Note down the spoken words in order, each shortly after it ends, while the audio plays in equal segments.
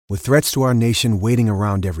With threats to our nation waiting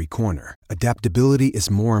around every corner, adaptability is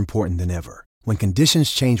more important than ever. When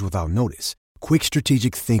conditions change without notice, quick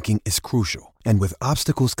strategic thinking is crucial. And with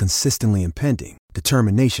obstacles consistently impending,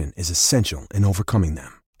 determination is essential in overcoming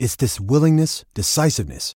them. It's this willingness,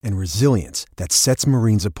 decisiveness, and resilience that sets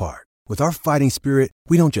Marines apart. With our fighting spirit,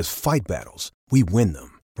 we don't just fight battles, we win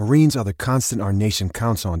them. Marines are the constant our nation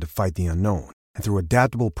counts on to fight the unknown. And through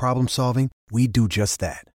adaptable problem solving, we do just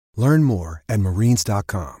that. Learn more at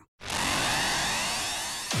marines.com.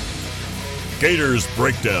 Gators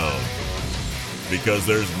Breakdown, because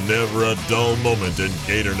there's never a dull moment in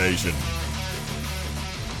Gator Nation.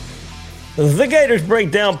 The Gators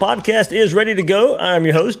Breakdown podcast is ready to go. I'm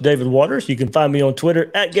your host, David Waters. You can find me on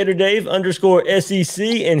Twitter at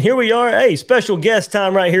GatorDave_SEC. And here we are, a special guest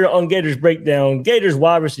time right here on Gators Breakdown. Gators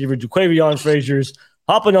wide receiver Ja'Quavion Fraziars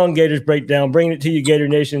hopping on Gators Breakdown, bringing it to you, Gator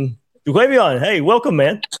Nation. Ja'Quavion, hey, welcome,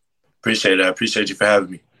 man. Appreciate it. I appreciate you for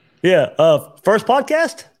having me. Yeah. First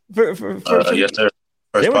podcast? Yes, sir.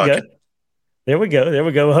 First podcast. There we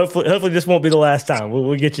go. Hopefully this won't be the last time.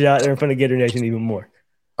 We'll get you out there in front of Gator Nation even more.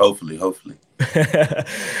 Hopefully. All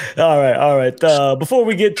right. Before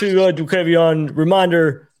we get to Ja'Quavion,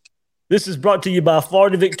 reminder, this is brought to you by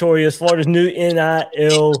Florida Victorious, Florida's new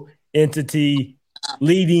NIL entity,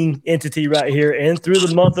 leading entity right here. And through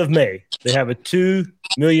the month of May, they have a $2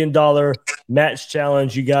 million match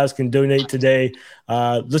challenge. You guys can donate today.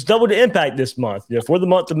 Let's double the impact this month. For the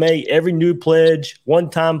month of May, every new pledge,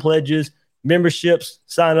 one-time pledges, memberships,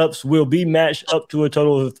 sign-ups will be matched up to a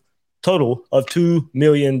total of $2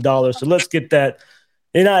 million. So let's get that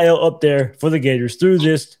NIL up there for the Gators through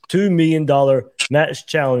this $2 million match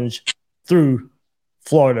challenge through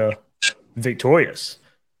Florida Victorious.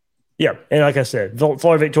 Yeah, and like I said,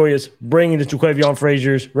 Florida Victorious bringing the Ja'Quavion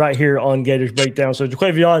Fraziars right here on Gators Breakdown. So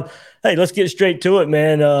Ja'Quavion, hey, let's get straight to it,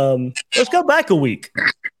 man. Let's go back a week.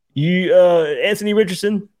 You, Anthony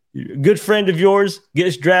Richardson, good friend of yours,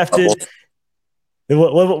 gets drafted.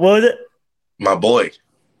 What was it? My boy.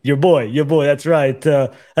 Your boy. That's right.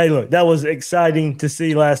 Hey, look, that was exciting to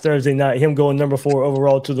see last Thursday night, him going number 4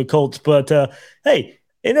 overall to the Colts. But, hey,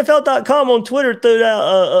 NFL.com on Twitter threw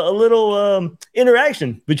out a little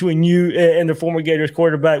interaction between you and the former Gators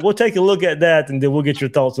quarterback. We'll take a look at that, and then we'll get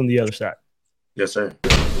your thoughts on the other side. Yes, sir.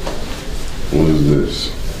 What is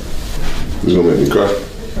this? This gonna make me cry.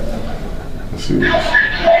 Let's see.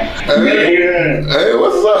 Hey,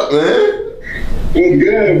 what's up, man? What's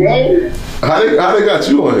good, bro? How they got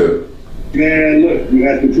you on here? Man, look, you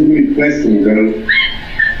asking too many questions, bro.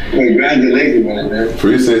 Congratulations, man.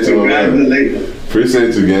 Appreciate you, man.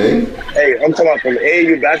 Appreciate you, gang. Hey, I'm talking about from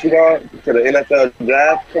AAU basketball to the NFL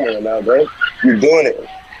draft. Come on now, bro. You're doing it.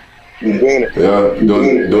 Yeah,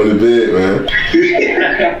 doing it big, man.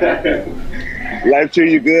 Life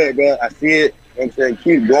treat you good, bro. I see it. I'm saying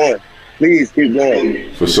keep going. Please keep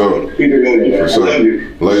going. For sure. Keep it going, bro. For sure. I love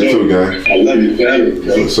you. Love you too, gang. I love you,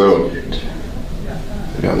 family. For sure.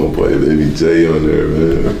 Got my boy Baby J on there,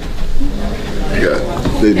 man. Got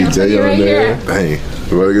Baby J on there. Dang.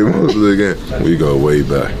 You want to get most of it again? We go way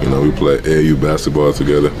back. We played AAU basketball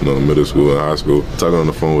together, middle school and high school. Talking on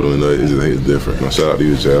the phone with him, it's different. Shout out to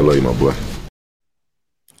you, Jay. I love you, my boy.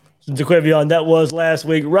 Ja'Quavion, that was last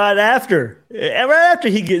week, right after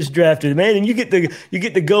he gets drafted, man, and you get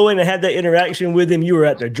to go in and have that interaction with him. You were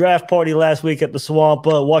at the draft party last week at the Swamp,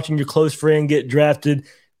 watching your close friend get drafted.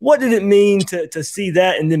 What did it mean to see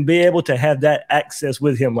that and then be able to have that access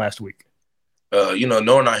with him last week?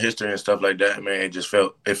 Knowing our history and stuff like that, man,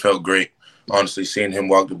 it felt great. Honestly, seeing him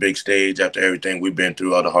walk the big stage after everything we've been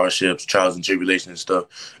through, all the hardships, trials and tribulations and stuff,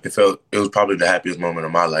 it was probably the happiest moment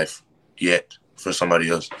of my life yet for somebody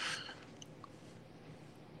else.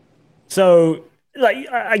 So,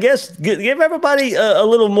 I guess give everybody a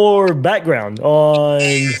little more background on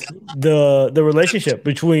the relationship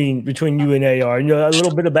between you and AR. A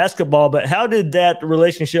little bit of basketball, but how did that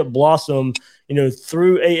relationship blossom?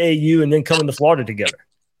 Through AAU and then coming to Florida together.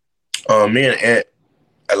 Me and Ant,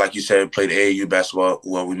 like you said, played AAU basketball.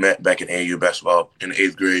 Well, we met back in AAU basketball in the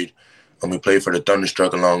 8th grade, and we played for the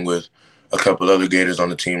Thunderstruck along with a couple other Gators on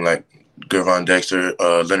the team, like Gervon Dexter,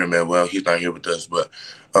 Leonard Manuel. He's not here with us, but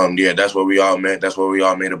that's where we all met. That's where we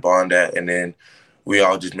all made a bond at, and then we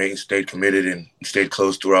all just stayed committed and stayed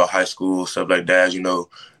close throughout high school, stuff like that,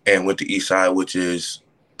 and went to East Side, which is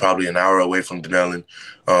probably an hour away from Denellen.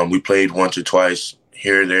 We played once or twice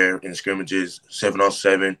here or there in scrimmages,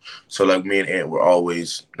 7-on-7. So, me and Ant were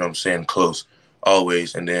always, close,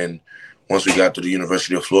 always. And then once we got to the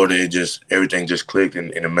University of Florida, everything just clicked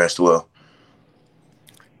and it meshed well.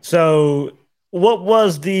 So what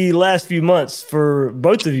was the last few months for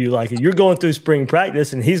both of you like? You're going through spring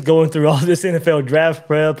practice and he's going through all this NFL draft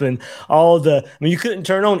prep and all the – I mean, you couldn't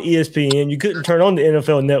turn on ESPN. You couldn't turn on the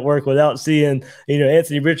NFL Network without seeing,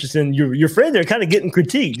 Anthony Richardson, your friend there, kind of getting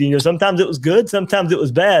critiqued. Sometimes it was good, sometimes it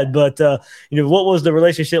was bad. But, what was the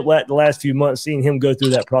relationship like the last few months seeing him go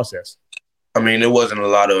through that process? I mean, it wasn't a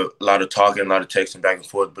lot of talking, a lot of texting back and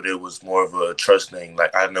forth, but it was more of a trust thing.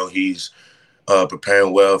 Like, I know he's –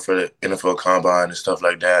 preparing well for the NFL Combine and stuff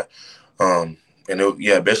like that.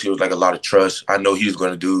 Basically it was like a lot of trust. I know he was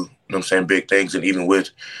going to do, big things. And even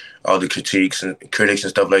with all the critics and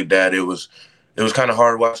stuff like that, it was kind of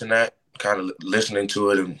hard watching that, kind of listening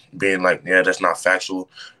to it and being like, yeah, that's not factual.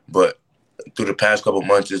 But through the past couple of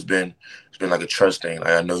months, it's been like a trust thing.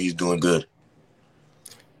 Like, I know he's doing good.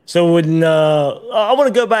 So when I want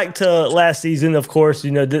to go back to last season, of course,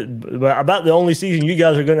 about the only season you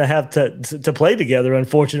guys are going to have to play together,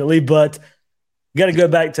 unfortunately. But you got to go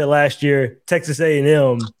back to last year, Texas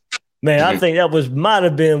A&M. Man, I think that might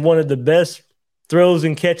have been one of the best throws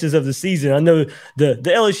and catches of the season. I know the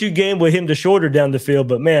LSU game with him the shorter down the field,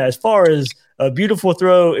 but man, as far as a beautiful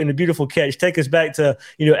throw and a beautiful catch, take us back to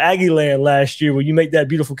Aggie Land last year where you make that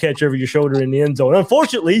beautiful catch over your shoulder in the end zone.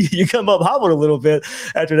 Unfortunately, you come up hobbled a little bit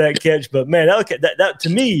after that catch, but man, that to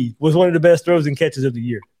me was one of the best throws and catches of the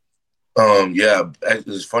year. It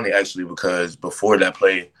was funny actually because before that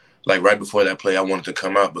play, like right before that play, I wanted to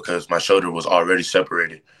come out because my shoulder was already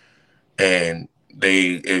separated, and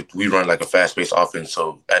we run like a fast-paced offense,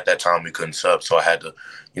 so at that time we couldn't sub, so I had to,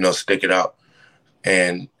 stick it out.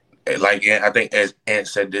 And like I think as Ant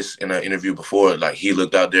said this in an interview before, like he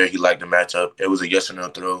looked out there, he liked the matchup. It was a yes or no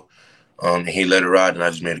throw, and he let it ride, and I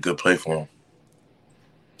just made a good play for him.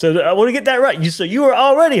 So I want to get that right. So you were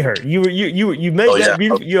already hurt. You made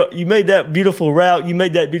that beautiful route. You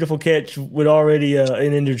made that beautiful catch with already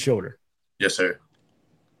an injured shoulder. Yes, sir.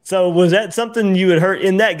 So was that something you had hurt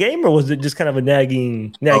in that game, or was it just kind of a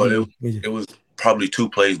nagging? It was probably 2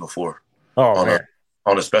 plays before. On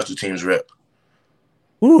a special teams rep.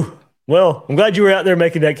 Ooh, well, I'm glad you were out there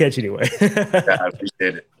making that catch anyway. Yeah, I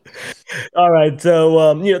appreciate it. All right,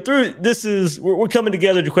 so we're coming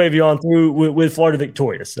together, Ja'Quavion, through with Florida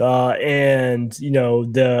Victorious, and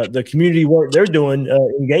the community work they're doing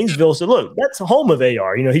in Gainesville. So look, that's the home of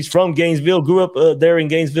AR. He's from Gainesville, grew up there in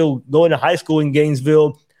Gainesville, going to high school in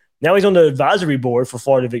Gainesville. Now he's on the advisory board for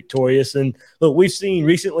Florida Victorious. And look, we've seen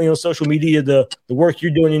recently on social media the work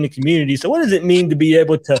you're doing in the community. So what does it mean to be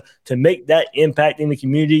able to make that impact in the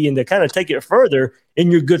community and to kind of take it further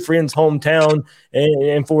in your good friend's hometown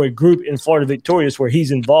and for a group in Florida Victorious where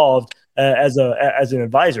he's involved as an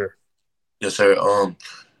advisor? Yes, sir.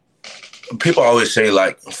 People always say,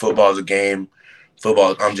 like, football is a game.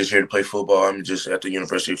 Football, I'm just here to play football. I'm just at the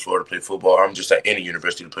University of Florida to play football. I'm just at any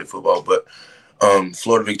university to play football. But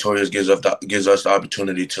Florida Victorious gives us the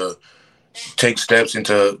opportunity to take steps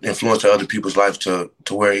into influence other people's lives to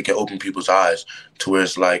where it can open people's eyes to where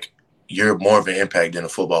it's like you're more of an impact than a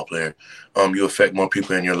football player. You affect more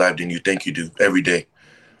people in your life than you think you do every day.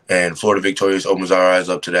 And Florida Victorious opens our eyes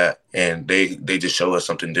up to that, and they just show us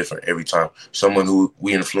something different every time. Someone who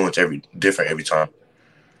we influence different every time.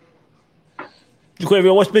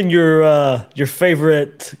 Ja'Quavion, what's been your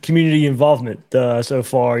favorite community involvement so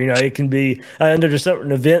far? It can be under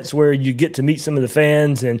certain events where you get to meet some of the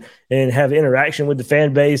fans and have interaction with the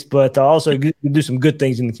fan base, but also do some good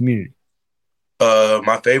things in the community.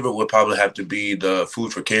 My favorite would probably have to be the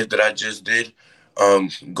Food for Kids that I just did.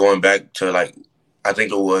 Going back to I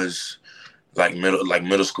think it was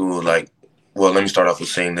middle school. Let me start off with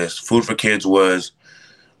saying this. Food for Kids was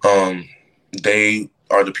they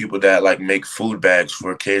are the people that make food bags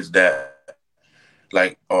for kids that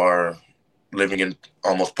are living in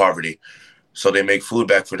almost poverty. So they make food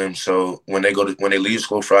bags for them. So when they leave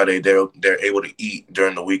school Friday, they're able to eat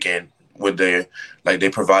during the weekend with they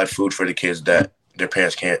provide food for the kids that their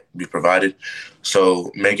parents can't be provided.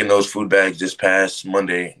 So making those food bags this past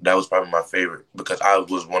Monday, that was probably my favorite because I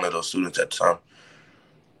was one of those students at the time.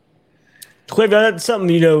 Ja'Quavion, that's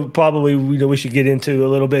something, probably, we should get into a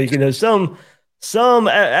little bit. Some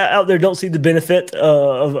out there don't see the benefit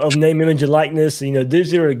of name, image, and likeness.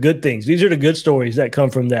 These are good things. These are the good stories that come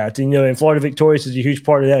from that. And Florida Victorious is a huge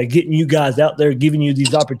part of that, getting you guys out there, giving you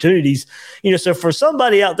these opportunities. So for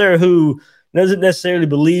somebody out there who doesn't necessarily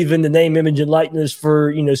believe in the name, image, and likeness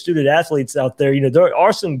for, student athletes out there, there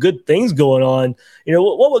are some good things going on.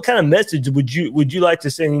 What kind of message would you like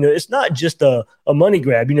to send? It's not just a money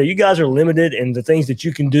grab. You guys are limited in the things that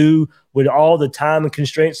you can do with all the time and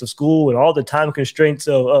constraints of school and all the time and constraints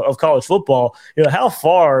of college football. How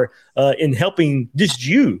far in helping just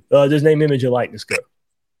you does name, image, and likeness go?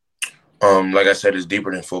 Like I said, it's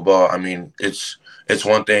deeper than football. I mean, it's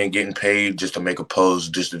one thing getting paid just to make a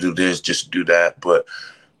post, just to do this, just to do that. But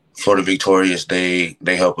for the Victorious, they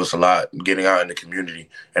help us a lot getting out in the community,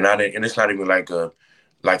 and it's not even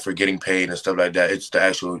like for getting paid and stuff like that. It's to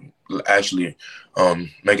actually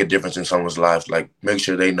make a difference in someone's life. Like make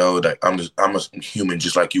sure they know that I'm a human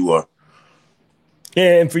just like you are.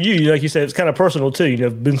 Yeah, and for you, like you said, it's kind of personal too.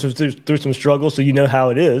 Been through some struggles, so you know how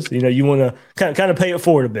it is. You want to kind of pay it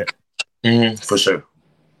forward a bit. For sure.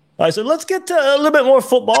 All right, so let's get to a little bit more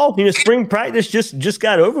football. Spring practice just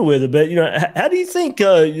got over with a bit. How do you think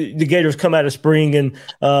the Gators come out of spring and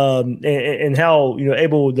how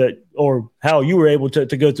how you were able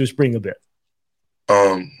to go through spring a bit?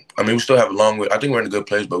 I mean, we still have a long way. I think we're in a good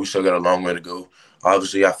place, but we still got a long way to go.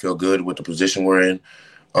 Obviously, I feel good with the position we're in,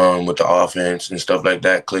 with the offense and stuff like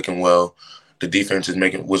that clicking well. The defense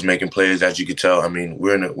was making plays, as you could tell. I mean,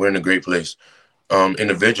 we're in a great place.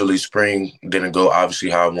 Individually, spring didn't go obviously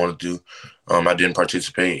how I wanted to. I didn't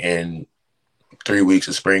participate in 3 weeks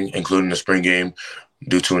of spring, including the spring game,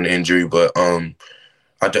 due to an injury. But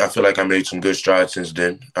I feel like I made some good strides since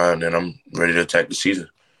then, and I'm ready to attack the season.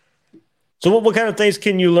 So what kind of things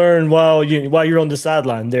can you learn while you're on the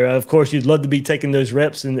sideline there? Of course, you'd love to be taking those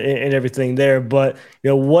reps and everything there, but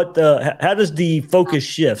how does the focus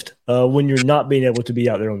shift when you're not being able to be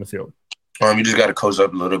out there on the field? You just got to coach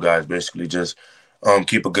up the little guys, basically. Just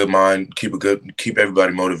keep a good mind, keep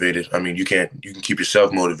everybody motivated. I mean, you can keep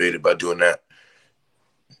yourself motivated by doing that.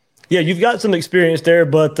 Yeah, you've got some experience there,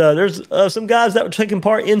 but there's some guys that were taking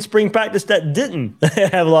part in spring practice that didn't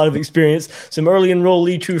have a lot of experience. Some early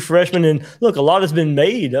enrollee true freshmen, and look, a lot has been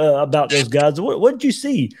made about those guys. What did you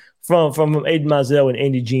see from Aiden Mizell and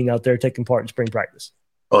Andy Jean out there taking part in spring practice?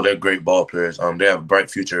 Oh, they're great ball players. They have a bright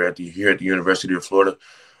future here at the University of Florida.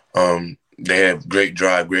 They have great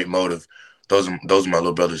drive, great motive. Those are my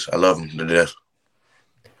little brothers. I love them to death.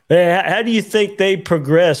 How do you think they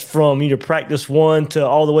progressed from practice one to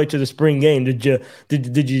all the way to the spring game? Did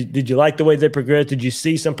you like the way they progressed? Did you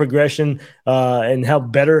see some progression and how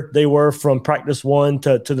better they were from practice one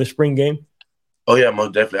to the spring game? Oh yeah,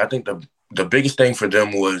 most definitely. I think the biggest thing for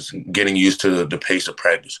them was getting used to the pace of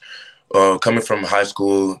practice. Coming from high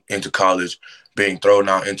school into college, being thrown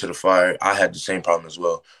out into the fire, I had the same problem as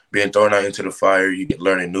well. Being thrown out into the fire, you get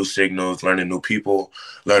learning new signals, learning new people,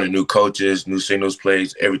 learning new coaches, new signals,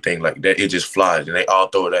 plays, everything like that. It just flies, and they all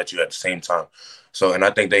throw it at you at the same time. So, I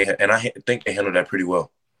think they handled that pretty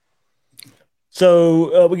well.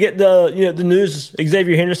 So we get the news.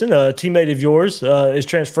 Xavier Henderson, a teammate of yours, is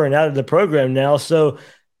transferring out of the program now. So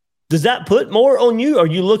does that put more on you? Are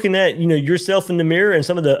you looking at yourself in the mirror and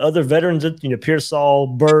some of the other veterans that Pearsall,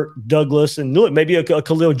 Burt, Douglas, and maybe a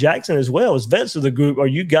Khalil Jackson as well as vets of the group? Are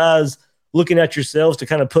you guys looking at yourselves to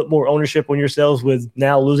kind of put more ownership on yourselves with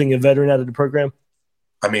now losing a veteran out of the program?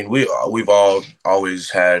 I mean, we've all always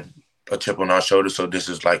had a chip on our shoulder, so this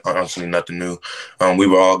is like honestly nothing new. We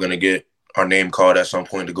were all going to get our name called at some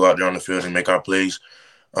point to go out there on the field and make our plays.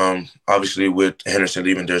 Obviously, with Henderson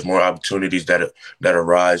leaving, there's more opportunities that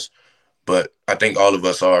arise. But I think all of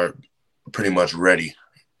us are pretty much ready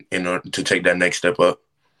in order to take that next step up.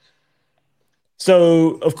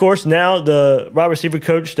 So, of course, now the wide receiver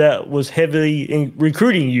coach that was heavily in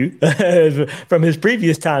recruiting you from his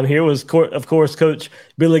previous time here was, of course, Coach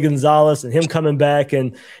Billy Gonzalez, and him coming back.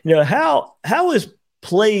 And, how is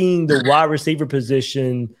playing the wide receiver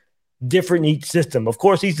position different in each system? Of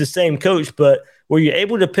course, he's the same coach, but were you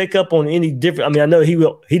able to pick up on any different? I mean, I know he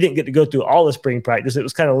didn't get to go through all the spring practice. It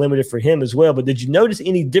was kind of limited for him as well. But did you notice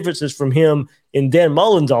any differences from him in Dan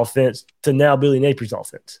Mullen's offense to now Billy Napier's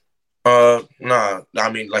offense? Nah. I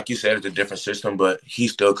mean, like you said, it's a different system, but he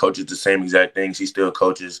still coaches the same exact things. He still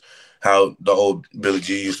coaches how the old Billy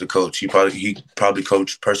G used to coach. He probably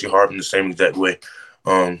coached Percy Harvin the same exact way.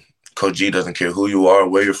 Coach G doesn't care who you are,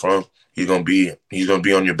 where you're from. He's gonna be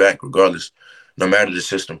on your back regardless, no matter the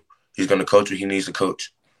system. He's going to coach what he needs to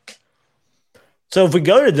coach. So if we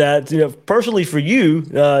go to that, personally for you,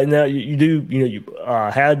 now you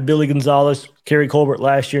had Billy Gonzalez, Kerry Colbert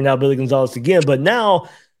last year, now Billy Gonzalez again, but now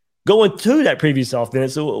going to that previous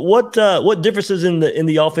offense, so what differences in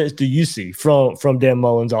the offense do you see from Dan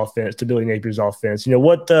Mullen's offense to Billy Napier's offense?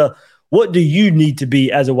 What do you need to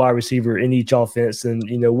be as a wide receiver in each offense, and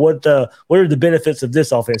what are the benefits of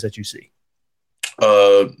this offense that you see?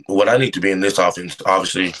 What I need to be in this offense,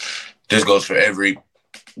 obviously, this goes for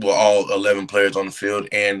all 11 players on the field,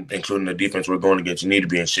 and including the defense we're going against. You need to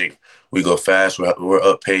be in shape. We go fast. We're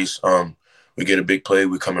up pace. We get a big play.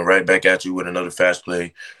 We're coming right back at you with another fast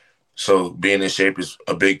play. So being in shape is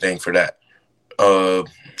a big thing for that.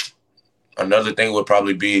 Another thing would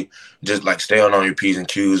probably be just like staying on your P's and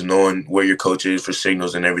Q's, knowing where your coach is for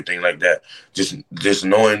signals and everything like that. Just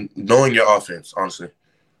knowing your offense, honestly.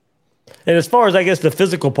 And as far as, I guess, the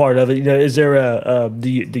physical part of it, is there do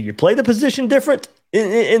you play the position different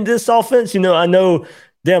in this offense? I know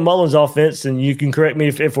Dan Mullen's offense, and you can correct me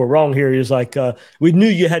if we're wrong here, is like we knew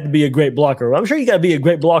you had to be a great blocker. I'm sure you got to be a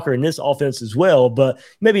great blocker in this offense as well, but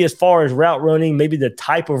maybe as far as route running, maybe the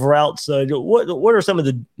type of routes, what are some of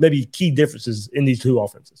the maybe key differences in these two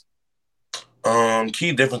offenses?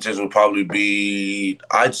 Key differences would probably be,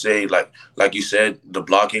 I'd say, like you said, the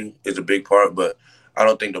blocking is a big part, but I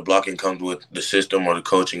don't think the blocking comes with the system or the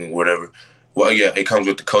coaching or whatever. Well, yeah, it comes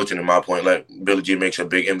with the coaching, in my point. Like, Billy G makes a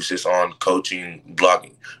big emphasis on coaching,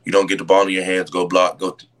 blocking. You don't get the ball in your hands, go block,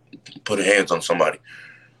 go put your hands on somebody.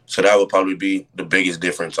 So that would probably be the biggest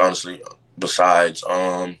difference, honestly. Besides,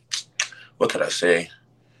 what could I say?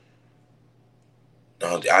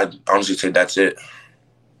 I'd honestly say that's it.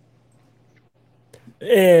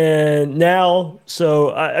 And now,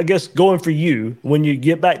 so I guess going for you, when you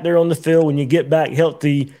get back there on the field, when you get back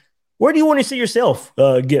healthy, where do you want to see yourself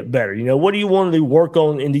get better? What do you want to work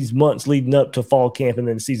on in these months leading up to fall camp and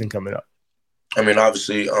then the season coming up? I mean,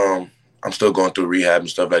 obviously, I'm still going through rehab and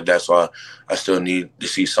stuff like that, so I still need to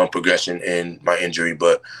see some progression in my injury.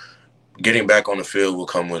 But getting back on the field will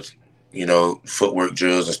come with, footwork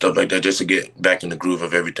drills and stuff like that, just to get back in the groove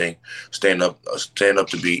of everything, staying up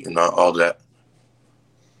to beat and all that.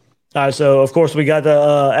 All right, so, of course, we got to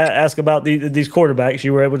ask about these quarterbacks.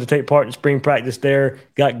 You were able to take part in spring practice there.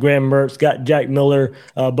 Got Graham Mertz, got Jack Miller,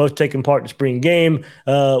 both taking part in the spring game.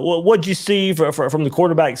 What did you see from the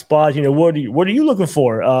quarterback spot? What are you looking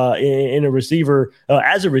for in a receiver,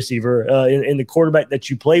 as a receiver, in the quarterback that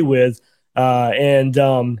you play with? I'm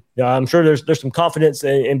sure there's some confidence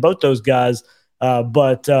in both those guys.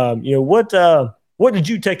 But what did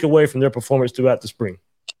you take away from their performance throughout the spring?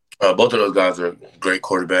 Both of those guys are great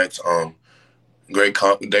quarterbacks.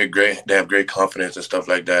 They're great. They have great confidence and stuff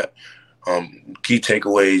like that. Key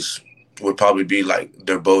takeaways would probably be like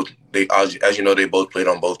as you know, they both played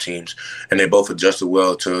on both teams, and they both adjusted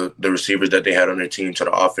well to the receivers that they had on their team, to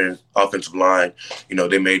the offensive line.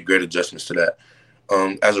 They made great adjustments to that.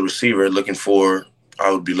 As a receiver,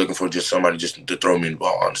 I would be looking for just somebody just to throw me the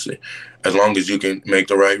ball, honestly. As long as you can make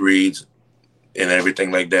the right reads and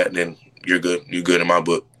everything like that, then you're good. You're good in my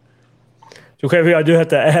book. Okay, I do have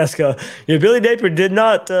to ask. Billy Napier did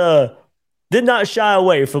not shy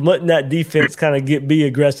away from letting that defense kind of be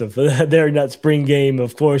aggressive there in that spring game.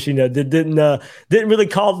 Of course, didn't really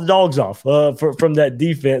call the dogs off from that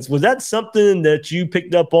defense. Was that something that you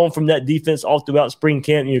picked up on from that defense all throughout spring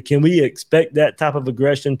camp? Can we expect that type of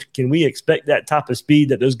aggression? Can we expect that type of speed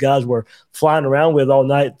that those guys were flying around with all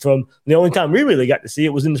night? From the only time we really got to see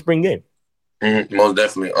it was in the spring game. Mm-hmm, most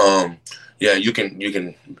definitely. Yeah, you can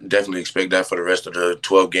definitely expect that for the rest of the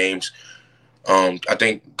 12 games. I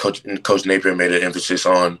think Coach Napier made an emphasis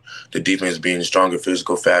on the defense being stronger,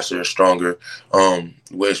 physical, faster, stronger,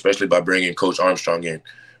 especially by bringing Coach Armstrong in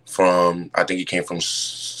I think he came from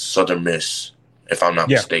Southern Miss, if I'm not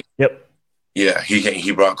mistaken. Yep. Yeah,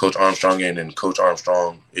 he brought Coach Armstrong in, and Coach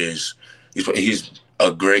Armstrong he's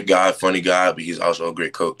a great guy, funny guy, but he's also a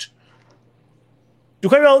great coach.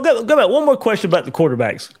 Okay, go back. One more question about the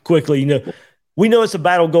quarterbacks quickly. We know it's a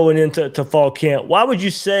battle going into fall camp. Why would you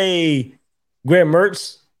say Graham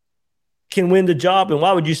Mertz can win the job, and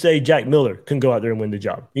why would you say Jack Miller can go out there and win the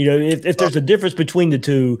job? If there's a difference between the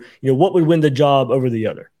two, what would win the job over the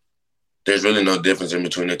other? There's really no difference in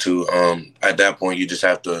between the two. At that point, you just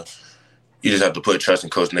have to put trust in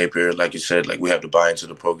Coach Napier. Like you said, like we have to buy into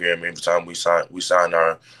the program every time we sign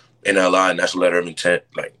our NLI, National Letter of Intent.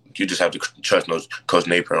 Like, you just have to trust Coach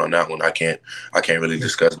Napier on that one. I can't really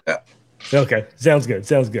discuss that. Okay, sounds good.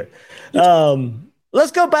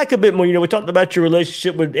 Let's go back a bit more. We talked about your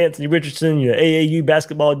relationship with Anthony Richardson, AAU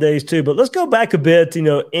basketball days too. But let's go back a bit,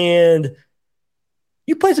 and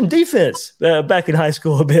you played some defense back in high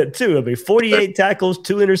school a bit too. 48 tackles,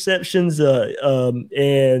 2 interceptions,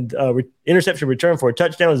 and interception return for a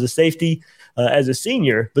touchdown as a safety as a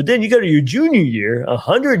senior. But then you go to your junior year,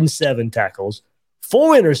 107 tackles,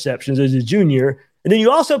 4 interceptions as a junior, and then you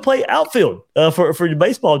also play outfield for the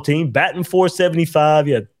baseball team, batting .475.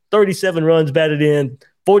 You had 37 runs batted in,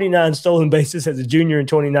 49 stolen bases as a junior in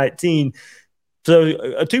 2019. So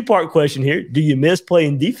a 2-part question here. Do you miss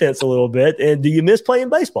playing defense a little bit, and do you miss playing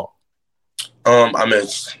baseball?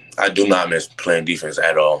 I do not miss playing defense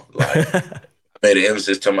at all. Like,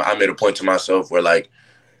 I made a point to myself where, like,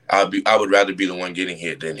 I would rather be the one getting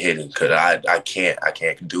hit than hitting, because I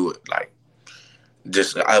can't do it. Like,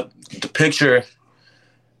 the picture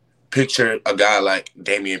picture a guy like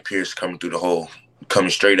Damian Pierce coming through the hole, coming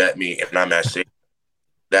straight at me, and I'm at 6.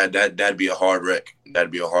 That'd be a hard wreck.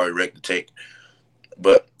 That'd be a hard wreck to take.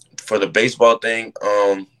 But for the baseball thing,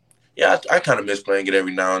 yeah, I kind of miss playing it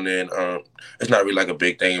every now and then. It's not really like a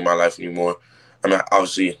big thing in my life anymore. I mean,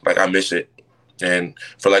 obviously, like I miss it, and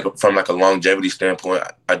from a longevity standpoint,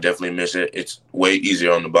 I definitely miss it. It's way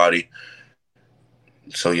easier on the body.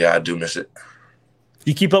 So yeah, I do miss it.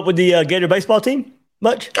 You keep up with the Gator baseball team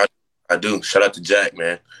much? I do. Shout out to Jack,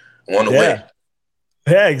 man. On the way.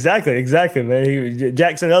 Yeah, exactly, man.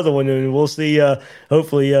 Jack's another one, and we'll see.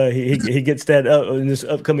 Hopefully, he gets that in this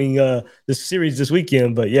upcoming this series this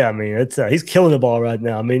weekend. But yeah, I mean, it's he's killing the ball right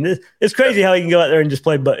now. I mean, it's crazy how he can go out there and just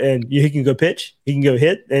play, and he can go pitch, he can go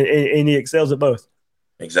hit, and he excels at both.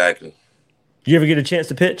 Exactly. You ever get a chance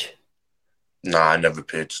to pitch? Nah, I never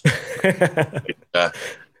pitched.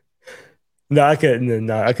 No, I couldn't.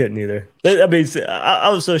 No, I couldn't either. I mean, I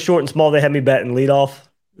was so short and small. They had me batting leadoff.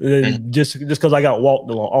 Just because I got walked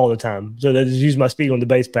all the time. So they just used my speed on the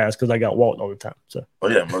base pass because I got walked all the time. So. Oh,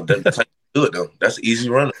 yeah. That's how you do it, though. That's easy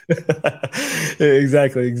running.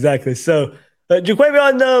 Exactly. So,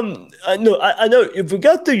 Ja'Quavion, I know if we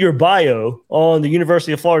go through your bio on the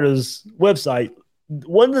University of Florida's website,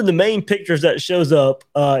 one of the main pictures that shows up,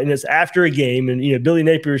 and it's after a game, and, Billy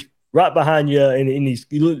Napier's right behind you, and he's,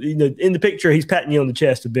 in the picture, he's patting you on the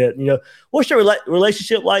chest a bit. What's your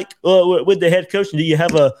relationship like with the head coach? And do you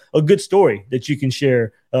have a good story that you can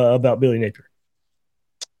share about Billy Napier?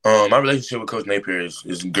 My relationship with Coach Napier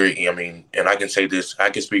is great. I mean, and I can say this, I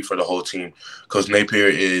can speak for the whole team. Coach Napier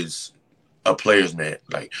is a player's man.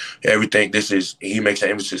 Like everything, he makes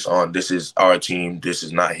an emphasis on this is our team. This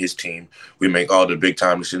is not his team. We make all the big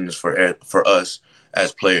time decisions for us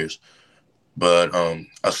as players. But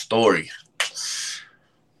a story.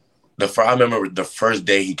 I remember the first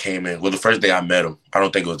day he came in. Well, the first day I met him. I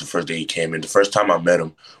don't think it was the first day he came in. The first time I met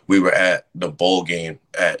him, we were at the bowl game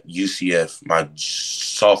at UCF my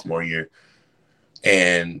sophomore year.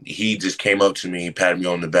 And he just came up to me. He patted me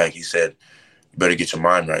on the back. He said, "You better get your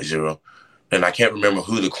mind right, Zero." And I can't remember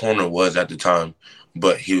who the corner was at the time,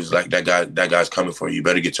 but he was like, that guy's coming for you. You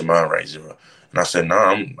better get your mind right, Zero. And I said, "No,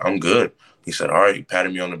 I'm good." He said, "All right." He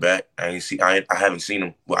patted me on the back. I haven't seen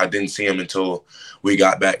him. Well, I didn't see him until we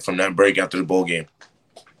got back from that break after the bowl game.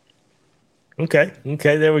 Okay,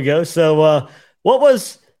 there we go. So what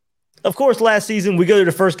was, of course, last season we go to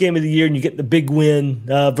the first game of the year and you get the big win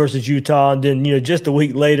versus Utah, and then just a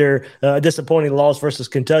week later, a disappointing loss versus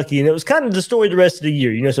Kentucky, and it was kind of the story the rest of the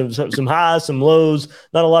year. Some highs, some lows,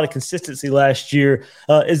 not a lot of consistency last year.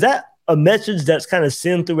 Is that a message that's kind of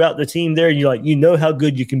sent throughout the team there? You know how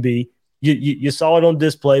good you can be. You saw it on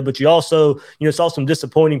display, but you also saw some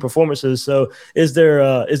disappointing performances. So is there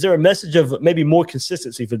a message of maybe more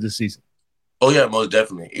consistency for this season? Oh yeah, most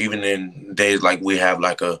definitely. Even in days like we have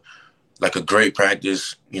like a great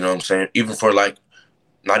practice, you know what I'm saying? Even for like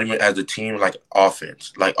not even as a team, like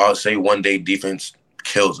offense. Like I'll say one day defense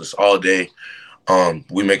kills us all day.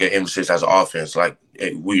 We make an emphasis as an offense. Like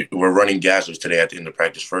we're running gassers today at the end of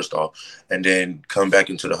practice first off, and then come back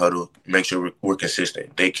into the huddle, make sure we're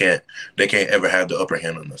consistent. They can't ever have the upper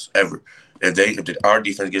hand on us ever. If our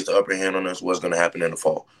defense gets the upper hand on us, what's going to happen in the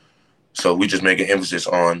fall? So we just make an emphasis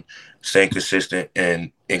on staying consistent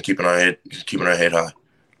and keeping our head high.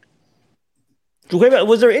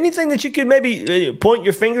 Was there anything that you could maybe point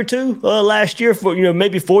your finger to last year for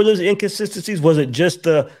maybe for those inconsistencies? Was it just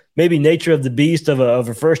the maybe nature of the beast of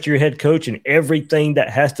a first year head coach and everything that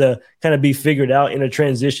has to kind of be figured out in a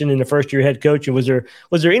transition in the first year head coach? And was there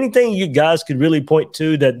anything you guys could really point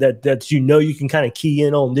to that you can kind of key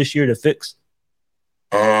in on this year to fix?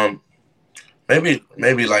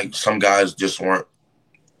 Maybe like some guys just weren't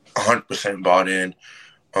 100% bought in.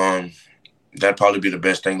 That'd probably be the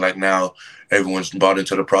best thing. Like now, everyone's bought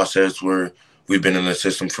into the process where we've been in the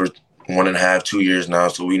system for 1.5, 2 years now.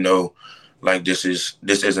 So we know like this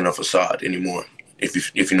isn't a facade anymore.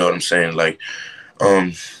 If you know what I'm saying. Like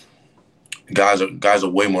guys are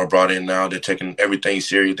way more brought in now. They're taking everything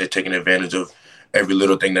serious. They're taking advantage of every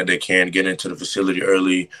little thing that they can, get into the facility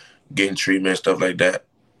early, getting treatment, stuff like that.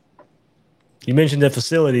 You mentioned the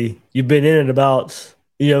facility. You've been in it about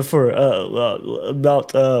for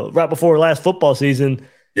about right before last football season.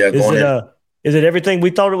 Yeah, is it everything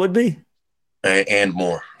we thought it would be? And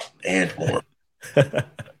more.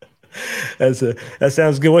 That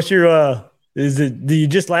sounds good. What's your do you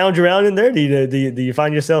just lounge around in there? Do you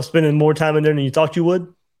find yourself spending more time in there than you thought you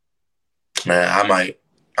would? Man,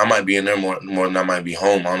 I might be in there more than I might be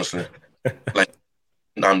home, honestly. Like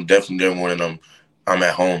I'm definitely there more than I'm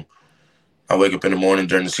at home. I wake up in the morning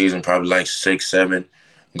during the season, probably like 6, 7,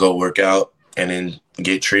 go work out, and then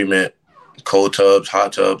get treatment, cold tubs,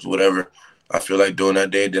 hot tubs, whatever I feel like doing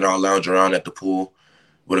that day. Then I'll lounge around at the pool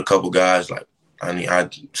with a couple guys. Like,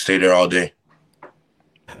 I'd stay there all day.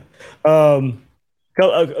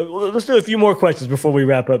 Let's do a few more questions before we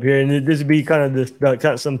wrap up here, and this would be kind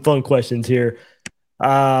of some fun questions here.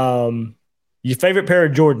 Your favorite pair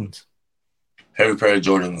of Jordans? Favorite pair of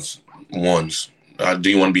Jordans, ones. Do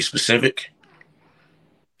you want to be specific?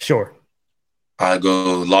 Sure. I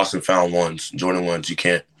go lost and found ones, Jordan ones. You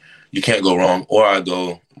can't go wrong. Or I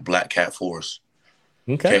go Black Cat 4s.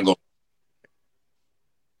 Okay. Can't go.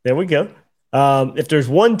 There we go. If there's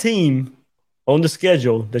one team on the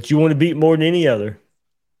schedule that you want to beat more than any other,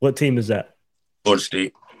 what team is that? Florida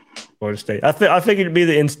State. Florida State. I figured it'd be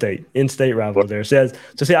the in-state rival there. So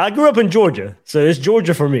I grew up in Georgia, so it's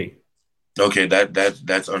Georgia for me. Okay,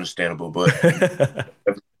 that's understandable, but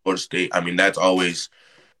Florida State. I mean, that's always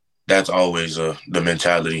the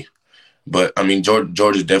mentality. But I mean,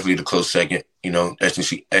 Georgia's definitely the close second. You know,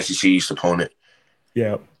 SEC East opponent.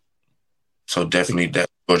 Yeah. So definitely that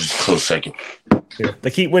Georgia's close second. Yeah. They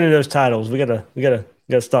keep winning those titles. We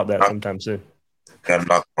gotta stop that sometime soon. Gotta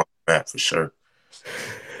knock them on the mat for sure.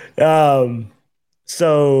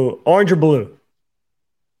 So orange or blue?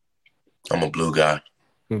 I'm a blue guy.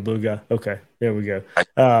 You're a blue guy. Okay, there we go.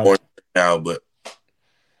 I'm orange now, but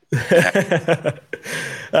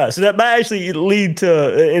so that might actually lead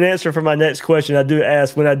to an answer for my next question. I do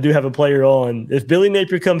ask when I do have a player on. If Billy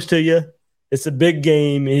Napier comes to you, it's a big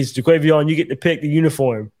game, and he's Ja'Quavion, you get to pick the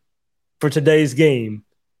uniform for today's game.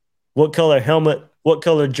 What color helmet, what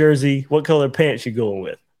color jersey, what color pants you going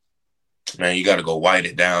with? Man, you got to go white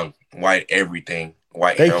it down. White everything.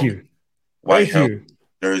 White Thank helmet. you. White Thank helmet, you.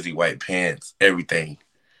 jersey, white pants, everything.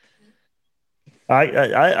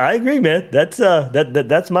 I agree, man. That's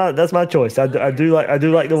my choice. I do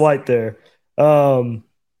like the white there.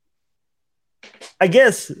 I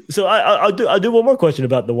guess so. I'll do one more question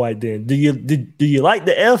about the white. Then do you like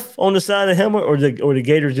the F on the side of the helmet or the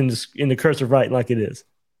Gators in the cursive writing like it is?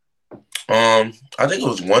 I think it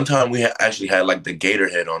was one time we actually had like the Gator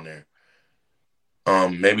head on there.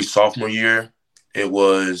 Maybe sophomore year. It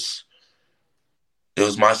was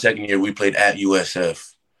my second year. We played at USF.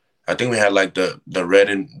 I think we had like the red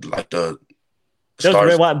and like the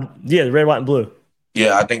stars. Red, white, yeah, the red, white, and blue.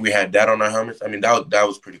 Yeah, I think we had that on our helmets. I mean, that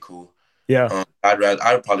was pretty cool. Yeah,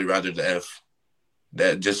 I'd probably rather the F,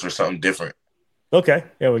 that just for something different. Okay,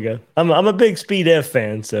 there we go. I'm a big Speed F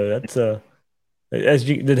fan, so that's the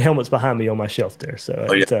helmet's behind me on my shelf there. So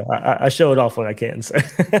I show it off when I can. So.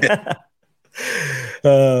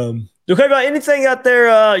 Okay, about anything out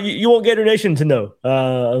there you want Gator Nation to know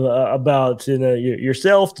about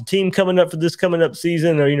yourself, the team coming up for this coming up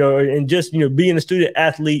season, or and just being a student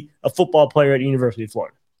athlete, a football player at the University of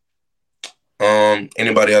Florida.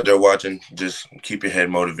 Anybody out there watching, just keep your head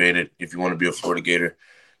motivated. If you want to be a Florida Gator,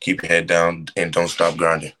 keep your head down and don't stop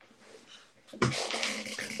grinding.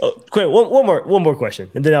 Quick, one more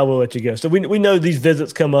question, and then I will let you go. So we know these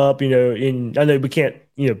visits come up, I know we can't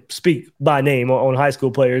speak by name on high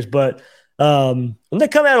school players, but when they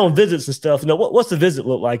come out on visits and stuff, what's the visit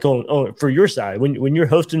look like on for your side when you're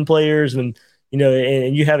hosting players and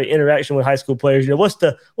you have an interaction with high school players? What's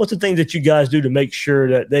the things that you guys do to make sure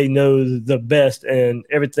that they know the best and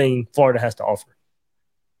everything Florida has to offer?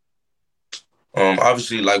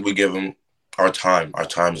 Obviously, like we give them our time. Our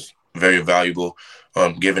time is very valuable.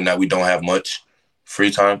 Given that we don't have much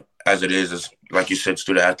free time as it is, like you said,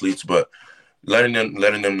 student athletes, but letting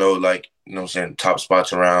them know, like, top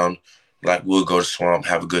spots around, like we'll go to Swamp,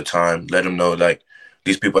 have a good time, let them know, like,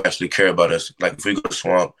 these people actually care about us. Like, if we go to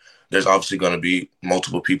Swamp, there's obviously going to be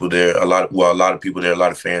multiple people there, a lot of people there, a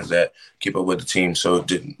lot of fans that keep up with the team. So,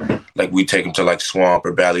 like, we take them to, like, Swamp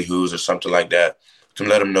or Ballyhoo's or something like that to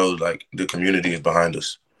let them know, like, the community is behind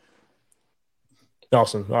us.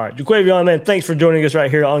 Awesome. All right. Ja'Quavion, man, thanks for joining us right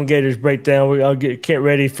here on Gators Breakdown. I'll get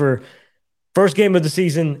ready for first game of the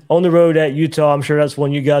season on the road at Utah. I'm sure that's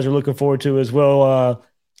one you guys are looking forward to as well.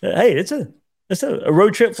 Hey, it's a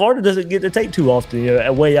road trip Florida doesn't get to take too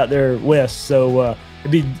often, way out there west. So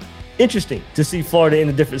it'd be interesting to see Florida in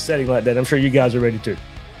a different setting like that. I'm sure you guys are ready too.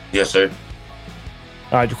 Yes, sir.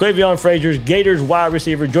 All right. Ja'Quavion Fraziars, Gators wide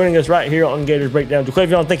receiver, joining us right here on Gators Breakdown.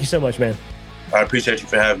 Ja'Quavion, thank you so much, man. I appreciate you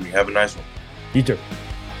for having me. Have a nice one. You too.